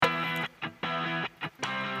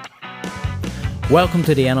Welcome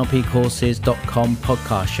to the NLPcourses.com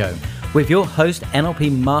podcast show with your host,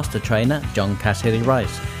 NLP Master Trainer, John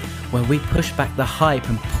Cassidy-Rice, where we push back the hype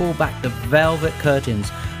and pull back the velvet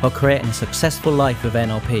curtains of creating a successful life with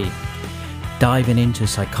NLP. Diving into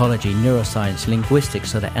psychology, neuroscience,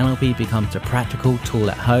 linguistics so that NLP becomes a practical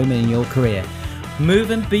tool at home and in your career.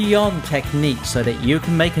 Moving beyond techniques so that you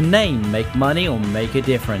can make a name, make money, or make a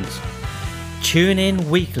difference. Tune in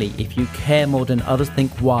weekly if you care more than others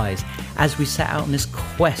think wise as we set out on this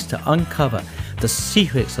quest to uncover the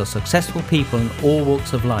secrets of successful people in all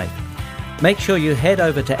walks of life. Make sure you head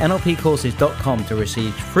over to NLPcourses.com to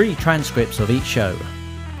receive free transcripts of each show.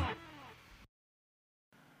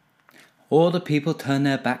 All the people turned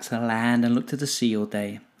their backs to land and looked to the sea all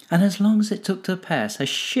day, and as long as it took to pass, a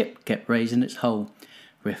ship kept raising its hull,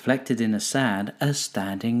 reflected in the sand as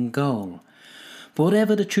standing goal. But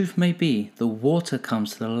whatever the truth may be, the water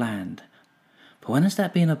comes to the land. But when has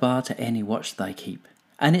that been a bar to any watch thy keep?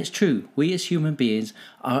 And it's true, we as human beings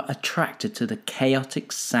are attracted to the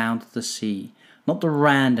chaotic sound of the sea, not the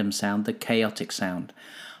random sound, the chaotic sound.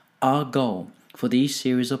 Our goal for these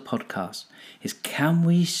series of podcasts is, can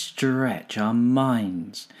we stretch our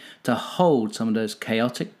minds to hold some of those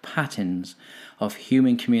chaotic patterns of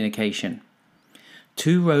human communication?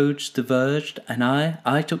 Two roads diverged, and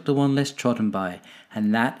I took the one less trodden by,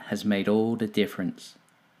 and that has made all the difference.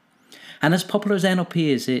 And as popular as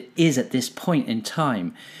NLP is at this point in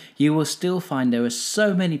time, you will still find there are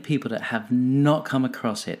so many people that have not come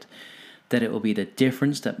across it, that it will be the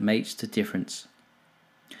difference that makes the difference.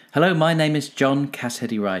 Hello, my name is John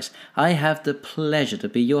Cassidy-Rice. I have the pleasure to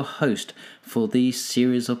be your host for these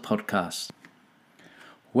series of podcasts.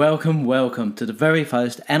 Welcome to the very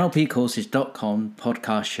first NLPcourses.com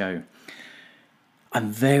podcast show. I'm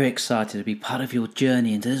very excited to be part of your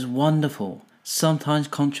journey into this wonderful, sometimes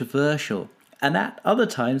controversial, and at other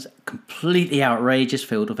times completely outrageous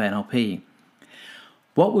field of NLP.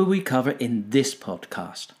 What will we cover in this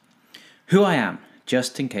podcast? Who I am,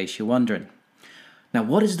 just in case you're wondering. Now,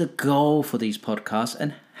 what is the goal for these podcasts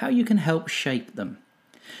and how you can help shape them?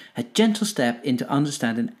 A gentle step into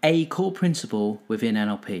understanding a core principle within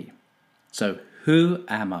NLP. So, who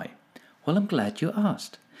am I? Well, I'm glad you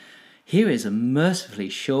asked. Here is a mercifully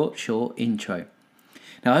short intro.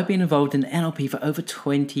 Now, I've been involved in NLP for over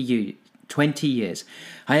 20 years.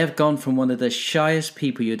 I have gone from one of the shyest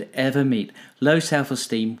people you'd ever meet, low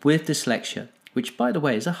self-esteem with dyslexia, which, by the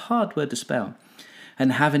way, is a hard word to spell,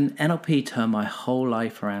 and having NLP turn my whole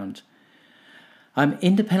life around. I'm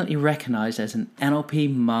independently recognized as an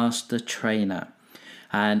NLP Master Trainer,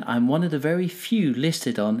 and I'm one of the very few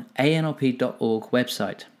listed on anlp.org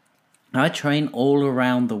website. I train all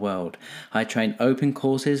around the world. I train open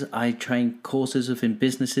courses, I train courses within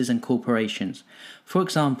businesses and corporations. For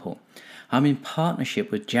example, I'm in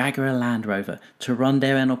partnership with Jaguar Land Rover to run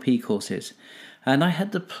their NLP courses, and I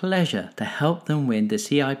had the pleasure to help them win the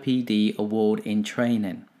CIPD award in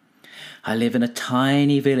training. I live in a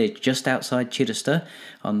tiny village just outside Chichester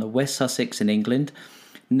on the West Sussex in England,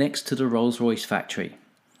 next to the Rolls-Royce factory.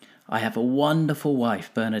 I have a wonderful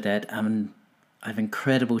wife, Bernadette, and I have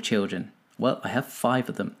incredible children. Well, I have 5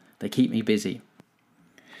 of them. They keep me busy.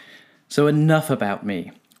 So enough about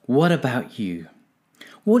me. What about you?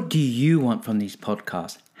 What do you want from these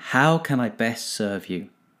podcasts? How can I best serve you?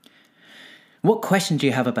 What questions do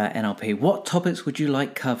you have about NLP? What topics would you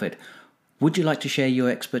like covered? Would you like to share your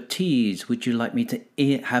expertise? Would you like me to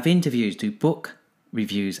have interviews, do book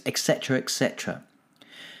reviews, etc., etc.?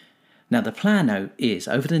 Now, the plan now is,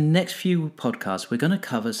 over the next few podcasts, we're going to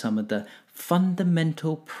cover some of the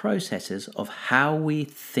fundamental processes of how we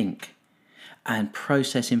think and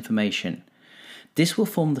process information. This will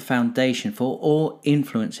form the foundation for all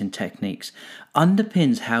influencing techniques,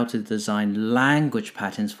 underpins how to design language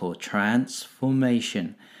patterns for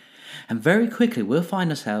transformation. And very quickly, we'll find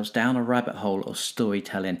ourselves down a rabbit hole of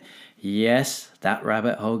storytelling. Yes, that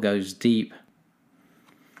rabbit hole goes deep.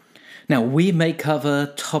 Now, we may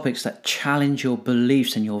cover topics that challenge your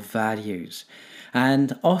beliefs and your values,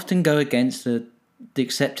 and often go against the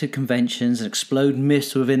accepted conventions and explode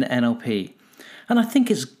myths within NLP. And I think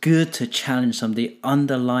it's good to challenge some of the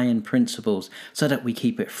underlying principles so that we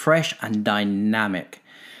keep it fresh and dynamic.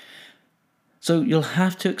 So you'll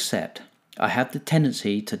have to accept, I have the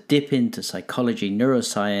tendency to dip into psychology,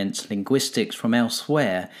 neuroscience, linguistics from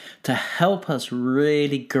elsewhere to help us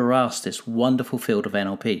really grasp this wonderful field of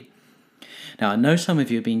NLP. Now, I know some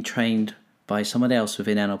of you have been trained by someone else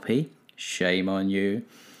within NLP. Shame on you.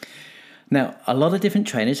 Now, a lot of different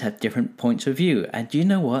trainers have different points of view. And do you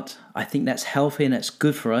know what? I think that's healthy and that's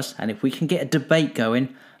good for us. And if we can get a debate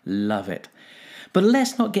going, love it. But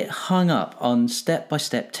let's not get hung up on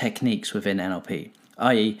step-by-step techniques within NLP,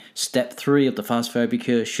 i.e. step 3 of the fast therapy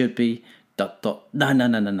cure should be ...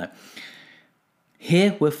 No.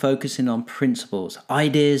 Here we're focusing on principles,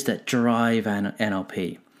 ideas that drive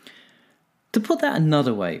NLP. To put that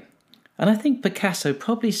another way, and I think Picasso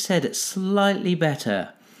probably said it slightly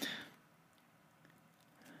better,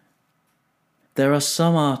 there are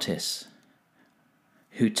some artists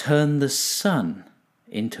who turn the sun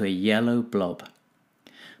into a yellow blob.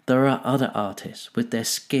 There are other artists with their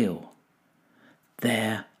skill,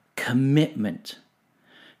 their commitment,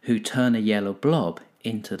 who turn a yellow blob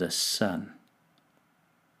into the sun.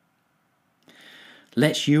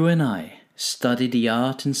 Let's you and I study the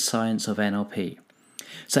art and science of NLP.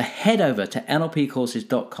 So head over to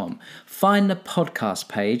nlpcourses.com, find the podcast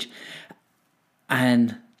page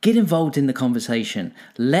and get involved in the conversation.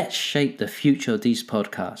 Let's shape the future of these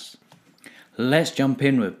podcasts. Let's jump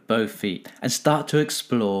in with both feet and start to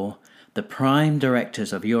explore the prime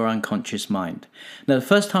directives of your unconscious mind. Now, the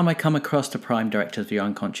first time I come across the prime directives of your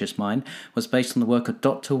unconscious mind was based on the work of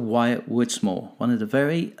Dr. Wyatt Woodsmore, one of the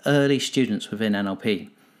very early students within NLP.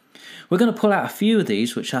 We're going to pull out a few of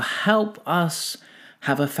these which will help us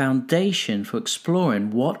have a foundation for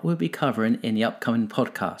exploring what we'll be covering in the upcoming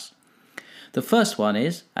podcast. The first one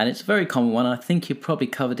is, and it's a very common one, I think you've probably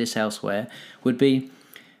covered this elsewhere, would be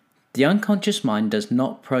the unconscious mind does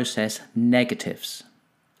not process negatives.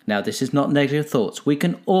 Now, this is not negative thoughts. We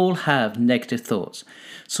can all have negative thoughts.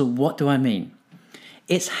 So what do I mean?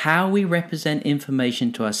 It's how we represent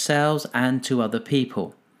information to ourselves and to other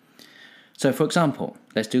people. So, for example,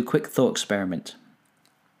 let's do a quick thought experiment.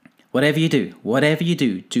 Whatever you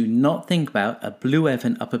do, do not think about a blue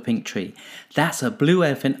elephant up a pink tree. That's a blue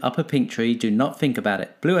elephant up a pink tree. Do not think about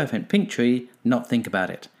it. Blue elephant, pink tree, not think about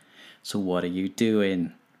it. So what are you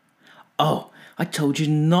doing? Oh, I told you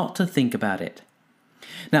not to think about it.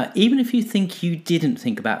 Now, even if you think you didn't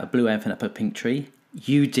think about a blue elephant up a pink tree,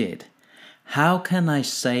 you did. How can I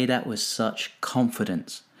say that with such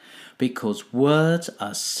confidence? Because words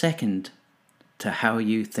are second to how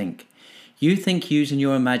you think. You think using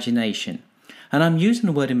your imagination. And I'm using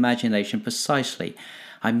the word imagination precisely.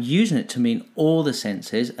 I'm using it to mean all the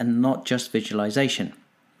senses and not just visualization.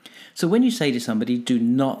 So when you say to somebody, do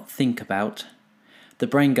not think about, the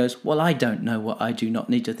brain goes, well, I don't know what I do not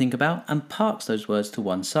need to think about, and parks those words to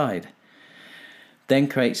one side. Then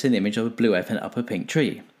creates an image of a blue elephant up a pink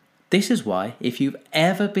tree. This is why, if you've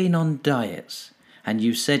ever been on diets and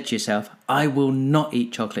you said to yourself, I will not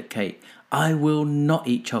eat chocolate cake, I will not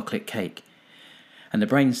eat chocolate cake, and the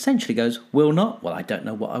brain essentially goes, will not, well, I don't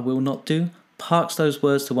know what I will not do, parks those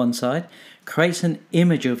words to one side, creates an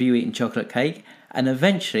image of you eating chocolate cake, and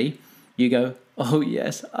eventually you go, oh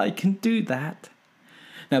yes, I can do that.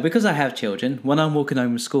 Now, because I have children, when I'm walking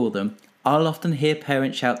home from school with them, I'll often hear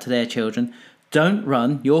parents shout to their children, don't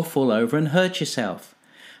run, you'll fall over and hurt yourself.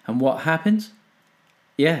 And what happens?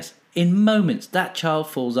 Yes, in moments that child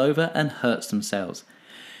falls over and hurts themselves.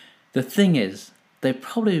 The thing is, they'd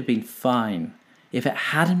probably have been fine if it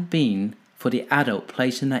hadn't been for the adult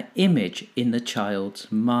placing that image in the child's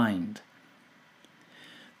mind.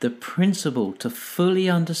 The principle to fully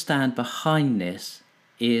understand behind this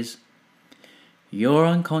is your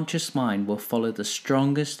unconscious mind will follow the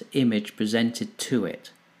strongest image presented to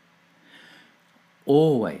it.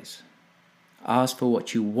 Always ask for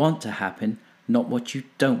what you want to happen, not what you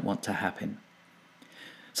don't want to happen.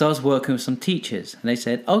 So I was working with some teachers and they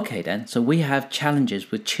said, okay then, so we have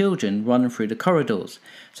challenges with children running through the corridors.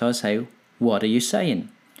 So I say, what are you saying?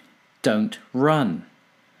 Don't run.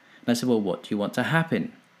 And I said, well, what do you want to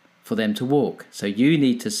happen? For them to walk. So you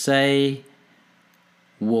need to say,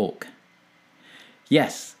 walk.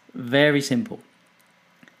 Yes, very simple.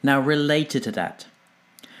 Now, related to that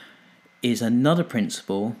is another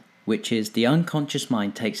principle, which is the unconscious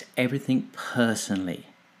mind takes everything personally.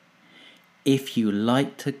 If you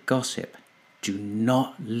like to gossip, do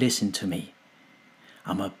not listen to me.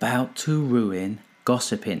 I'm about to ruin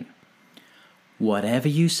gossiping. Whatever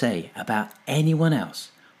you say about anyone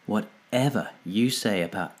else,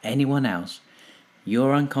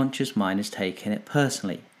 your unconscious mind is taking it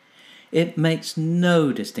personally. It makes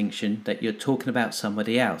no distinction that you're talking about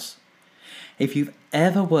somebody else. If you've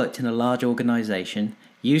ever worked in a large organization,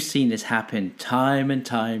 you've seen this happen time and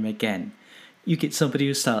time again. You get somebody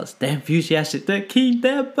who starts, they're enthusiastic, they're keen,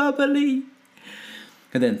 they're bubbly.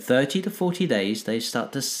 And then 30 to 40 days, they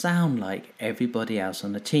start to sound like everybody else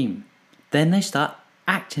on the team. Then they start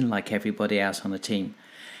acting like everybody else on the team.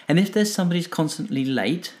 And if there's somebody who's constantly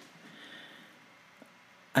late,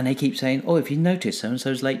 and they keep saying, oh, if you notice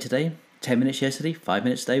so-and-so's late today, 10 minutes yesterday, 5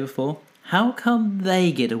 minutes the day before, How come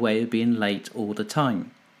they get away with being late all the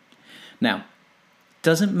time? Now,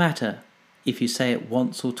 doesn't matter if you say it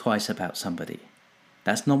once or twice about somebody.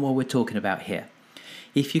 That's not what we're talking about here.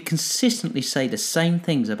 If you consistently say the same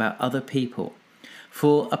things about other people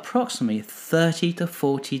for approximately 30 to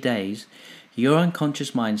 40 days, your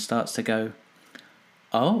unconscious mind starts to go,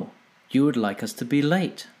 oh, you would like us to be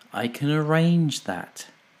late. I can arrange that.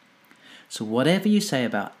 So whatever you say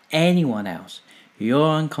about anyone else, your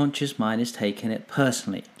unconscious mind is taking it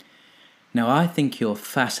personally. Now I think you're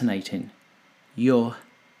fascinating. You're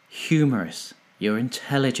humorous. You're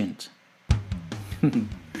intelligent.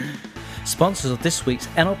 Sponsors of this week's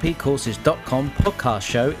NLPcourses.com podcast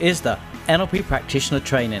show is the NLP Practitioner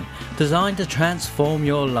Training, designed to transform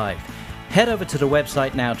your life. Head over to the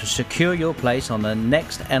website now to secure your place on the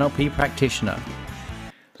next NLP Practitioner.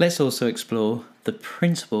 Let's also explore the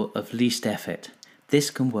principle of least effort. This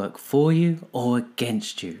can work for you or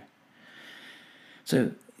against you.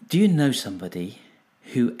 So, do you know somebody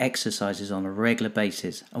who exercises on a regular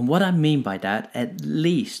basis? And what I mean by that, at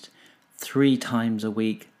least 3 times a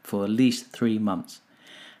week for at least 3 months.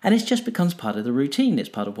 And it just becomes part of the routine. It's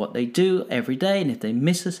part of what they do every day. And if they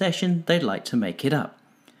miss a session, they'd like to make it up.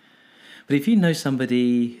 But if you know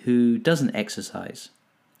somebody who doesn't exercise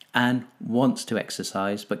and wants to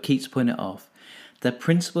exercise but keeps putting it off, the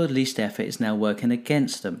principle of least effort is now working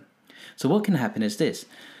against them. So what can happen is this.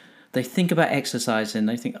 They think about exercising.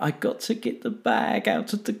 They think, I got to get the bag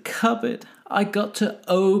out of the cupboard. I got to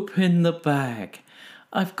open the bag.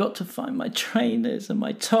 I've got to find my trainers and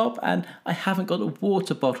my top, and I haven't got a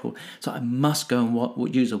water bottle. So I must go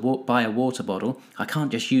and buy a water bottle. I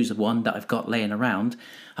can't just use the one that I've got laying around.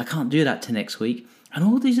 I can't do that till next week. And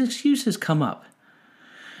all these excuses come up.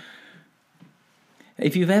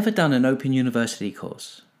 If you've ever done an Open University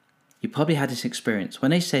course, you probably had this experience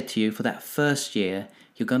when they said to you for that first year,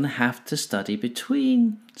 you're going to have to study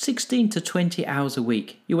between 16 to 20 hours a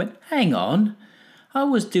week. You went, hang on. I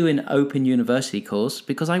was doing an Open University course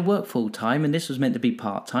because I work full-time and this was meant to be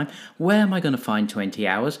part-time. Where am I going to find 20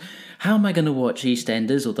 hours? How am I going to watch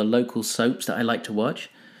EastEnders or the local soaps that I like to watch?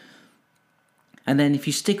 And then if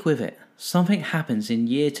you stick with it, something happens in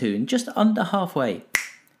year 2 and just under halfway,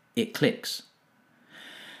 it clicks.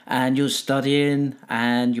 And you're studying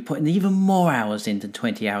and you're putting even more hours in than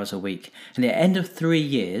 20 hours a week. And at the end of 3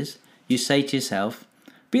 years, you say to yourself,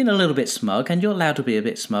 being a little bit smug, and you're allowed to be a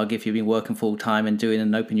bit smug if you've been working full time and doing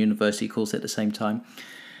an Open University course at the same time.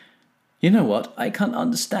 You know what? I can't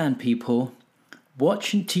understand people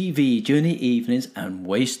watching TV during the evenings and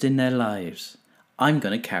wasting their lives. I'm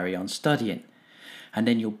going to carry on studying. And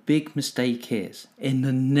then your big mistake is, in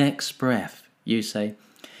the next breath, you say,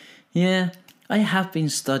 yeah, I have been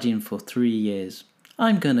studying for 3 years.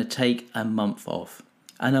 I'm going to take a month off.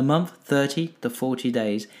 And a month, 30 to 40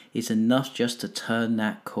 days, is enough just to turn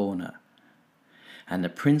that corner. And the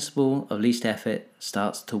principle of least effort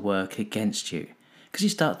starts to work against you. Because you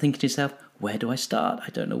start thinking to yourself, where do I start?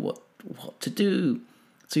 I don't know what to do.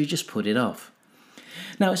 So you just put it off.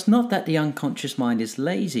 Now, it's not that the unconscious mind is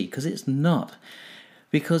lazy, because it's not.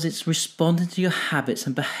 Because it's responding to your habits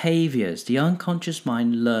and behaviors. The unconscious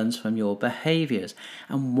mind learns from your behaviors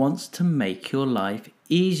and wants to make your life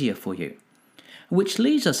easier for you. Which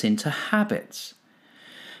leads us into habits.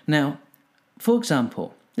 Now, for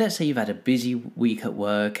example, let's say you've had a busy week at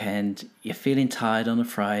work and you're feeling tired on a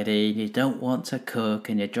Friday, you don't want to cook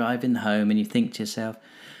and you're driving home and you think to yourself,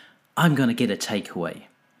 I'm going to get a takeaway.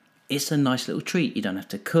 It's a nice little treat. You don't have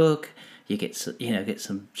to cook. You get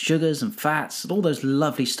some sugars and fats, all those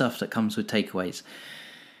lovely stuff that comes with takeaways.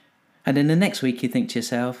 And then the next week you think to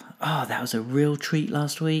yourself, oh, that was a real treat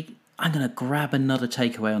last week. I'm going to grab another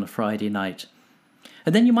takeaway on a Friday night.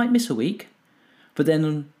 And then you might miss a week, but then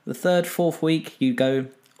on the 3rd, 4th week, you go,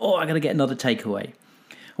 oh, I'm going to get another takeaway. And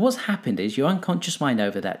what's happened is your unconscious mind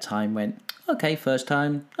over that time went, okay, first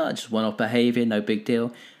time, just one-off behaviour, no big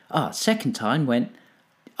deal. Second time went,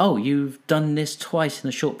 oh, you've done this twice in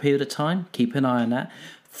a short period of time, keep an eye on that.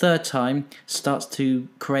 Third time starts to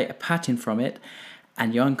create a pattern from it,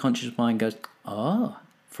 and your unconscious mind goes,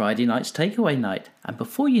 Friday night's takeaway night. And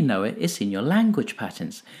before you know it, it's in your language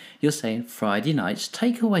patterns. You're saying Friday night's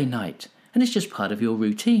takeaway night. And it's just part of your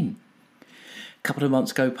routine. A couple of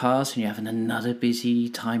months go past and you're having another busy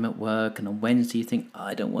time at work. And on Wednesday you think,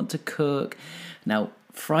 I don't want to cook. Now,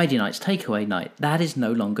 Friday night's takeaway night, that is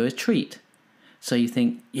no longer a treat. So you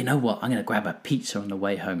think, you know what, I'm going to grab a pizza on the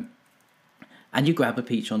way home. And you grab a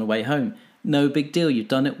pizza on the way home. No big deal, you've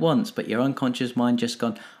done it once, but your unconscious mind just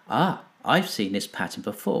gone, I've seen this pattern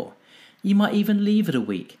before. You might even leave it a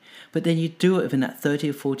week, but then you do it within that 30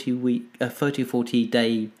 or 40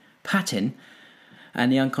 day pattern,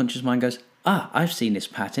 And the unconscious mind goes, I've seen this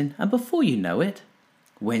pattern. And before you know it,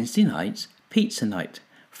 Wednesday nights, pizza night.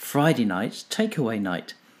 Friday nights, takeaway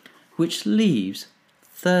night. Which leaves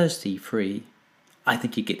Thursday free. I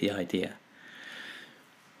think you get the idea.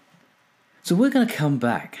 So we're going to come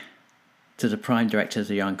back to the prime directive of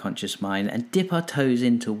the unconscious mind and dip our toes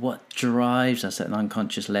into what drives us at an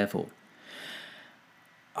unconscious level.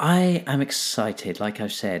 I am excited, like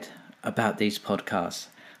I've said, about these podcasts,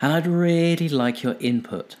 and I'd really like your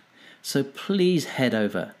input. So please head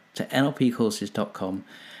over to nlpcourses.com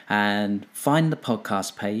and find the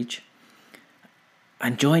podcast page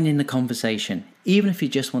and join in the conversation, even if you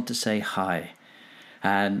just want to say hi.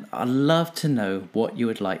 And I'd love to know what you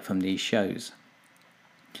would like from these shows.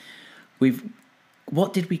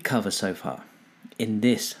 What did we cover so far in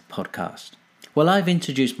this podcast? Well, I've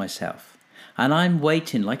introduced myself, and I'm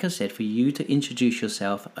waiting, like I said, for you to introduce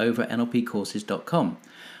yourself over at nlpcourses.com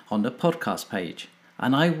on the podcast page.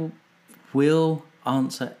 And I will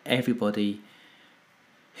answer everybody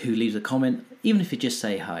who leaves a comment, even if you just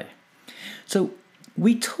say hi. So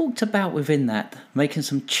we talked about within that making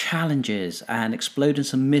some challenges and exploding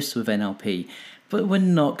some myths with NLP, but we're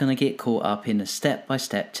not going to get caught up in the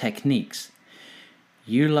step-by-step techniques.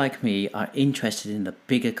 You, like me, are interested in the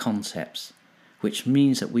bigger concepts, which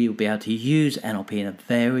means that we will be able to use NLP in a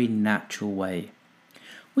very natural way.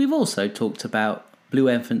 We've also talked about blue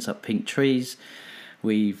elephants up pink trees.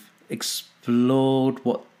 We've explored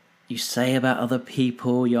what you say about other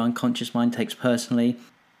people your unconscious mind takes personally,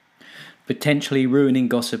 potentially ruining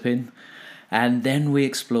gossiping, and then we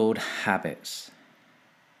explored habits.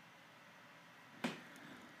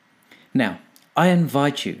 Now, I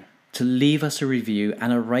invite you to leave us a review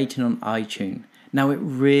and a rating on iTunes. Now, it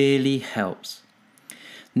really helps.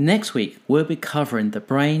 Next week, we'll be covering the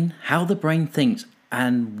brain, how the brain thinks,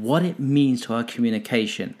 and what it means to our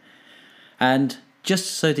communication. And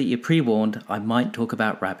just so that you're pre-warned, I might talk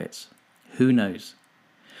about rabbits. Who knows?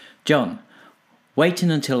 John,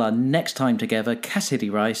 waiting until our next time together, Cassidy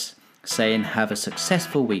Rice, saying have a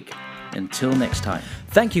successful week. Until next time.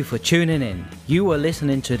 Thank you for tuning in. You are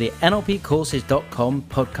listening to the NLPcourses.com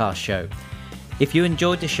podcast show. If you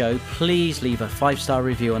enjoyed the show, please leave a 5-star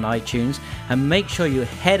review on iTunes and make sure you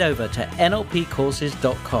head over to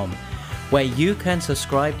NLPcourses.com, where you can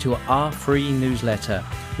subscribe to our free newsletter,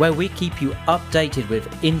 where we keep you updated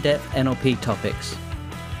with in-depth NLP topics.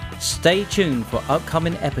 Stay tuned for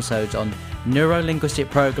upcoming episodes on neuro-linguistic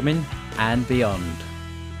programming and beyond.